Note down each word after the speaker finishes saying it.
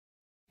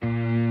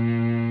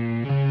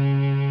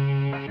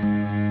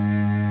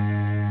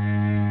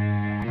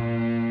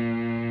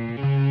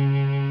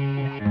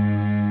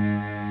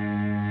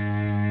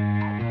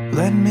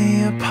Let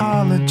me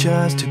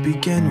apologize to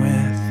begin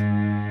with.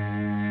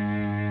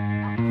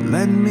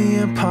 Let me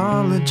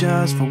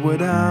apologize for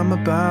what I'm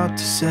about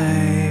to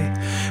say.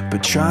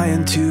 But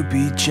trying to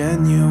be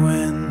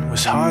genuine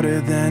was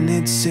harder than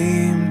it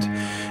seemed,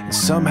 and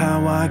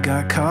somehow I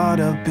got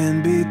caught up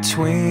in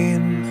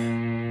between.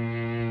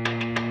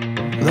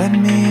 Let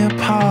me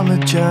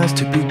apologize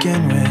to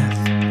begin with.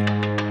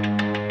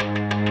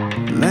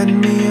 Let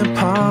me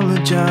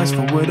apologize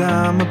for what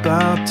I'm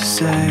about to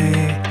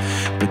say.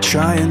 But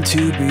trying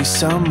to be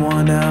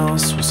someone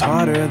else was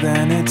harder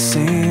than it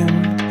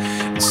seemed,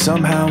 and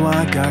somehow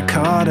I got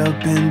caught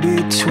up in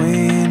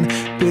between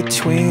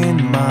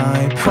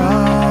my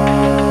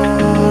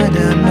pride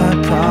and my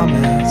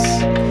promise,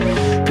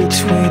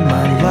 between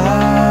my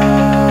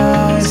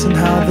lies and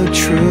how the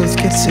truth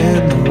gets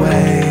in the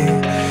way.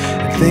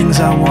 And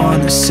things I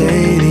want to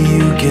say to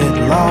you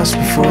get lost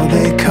before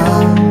they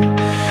come.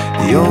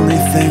 The only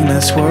thing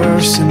that's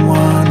worse than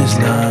one is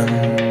none.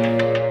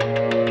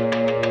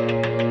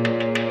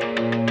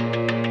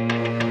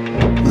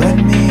 Let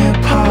me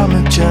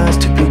apologize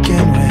to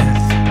begin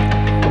with.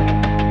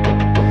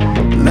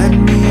 Let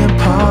me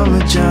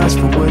apologize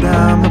for what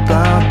I'm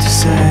about to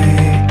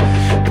say.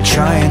 But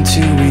trying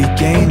to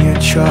regain your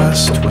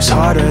trust was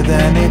harder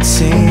than it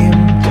seemed,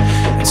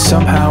 and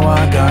somehow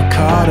I got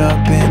caught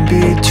up in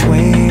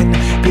between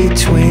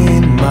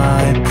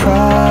my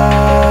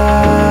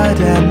pride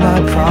and my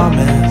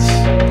promise,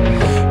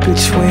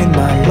 between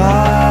my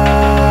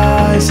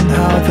lies and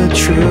how the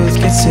truth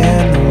gets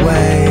in the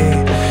way.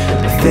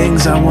 The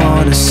things I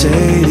want to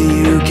say to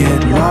you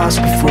get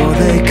lost before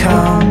they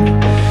come.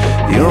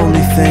 The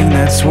only thing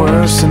that's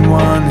worse than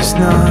one is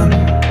none.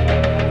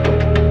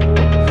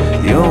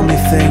 The only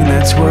thing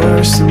that's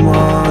worse than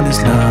one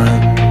is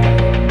none.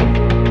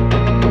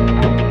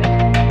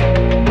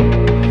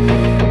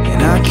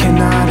 And I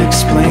cannot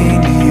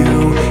explain to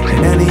you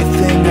in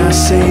anything I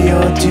say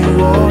or do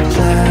or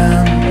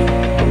plan.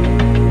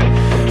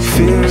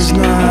 Fear is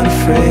not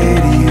afraid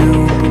of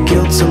you, but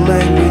guilt's a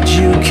language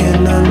you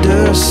can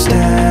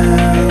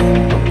understand.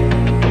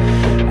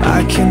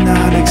 I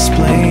cannot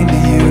explain to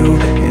you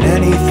in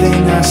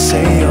anything I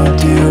say or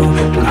do,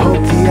 but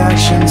hope the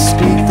actions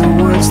speak the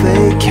words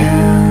they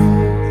can.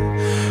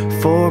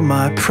 For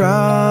my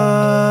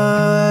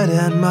pride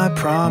and my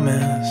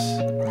promise,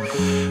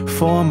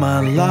 for my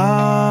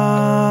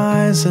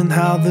lies and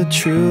how the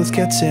truth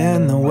gets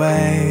in the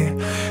way.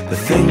 The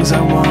things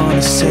I want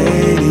to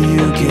say to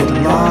you get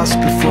lost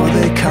before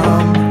they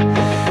come.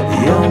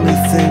 The only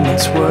thing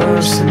that's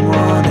worse than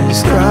one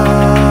is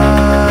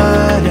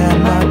pride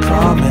and my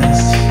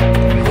promise,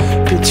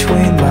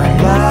 between my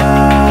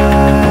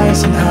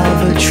lies and how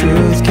the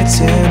truth gets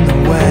in the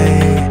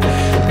way.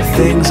 The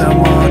things I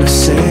want to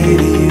say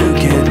to you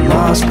get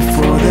lost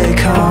before they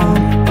come.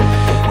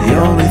 The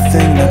only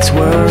thing that's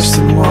worse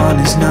than one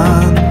is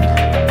none.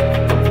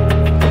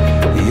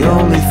 The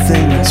only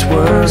thing that's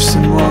worse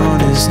than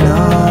one is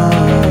none.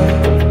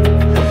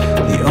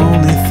 The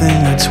only thing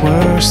that's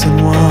worse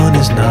than one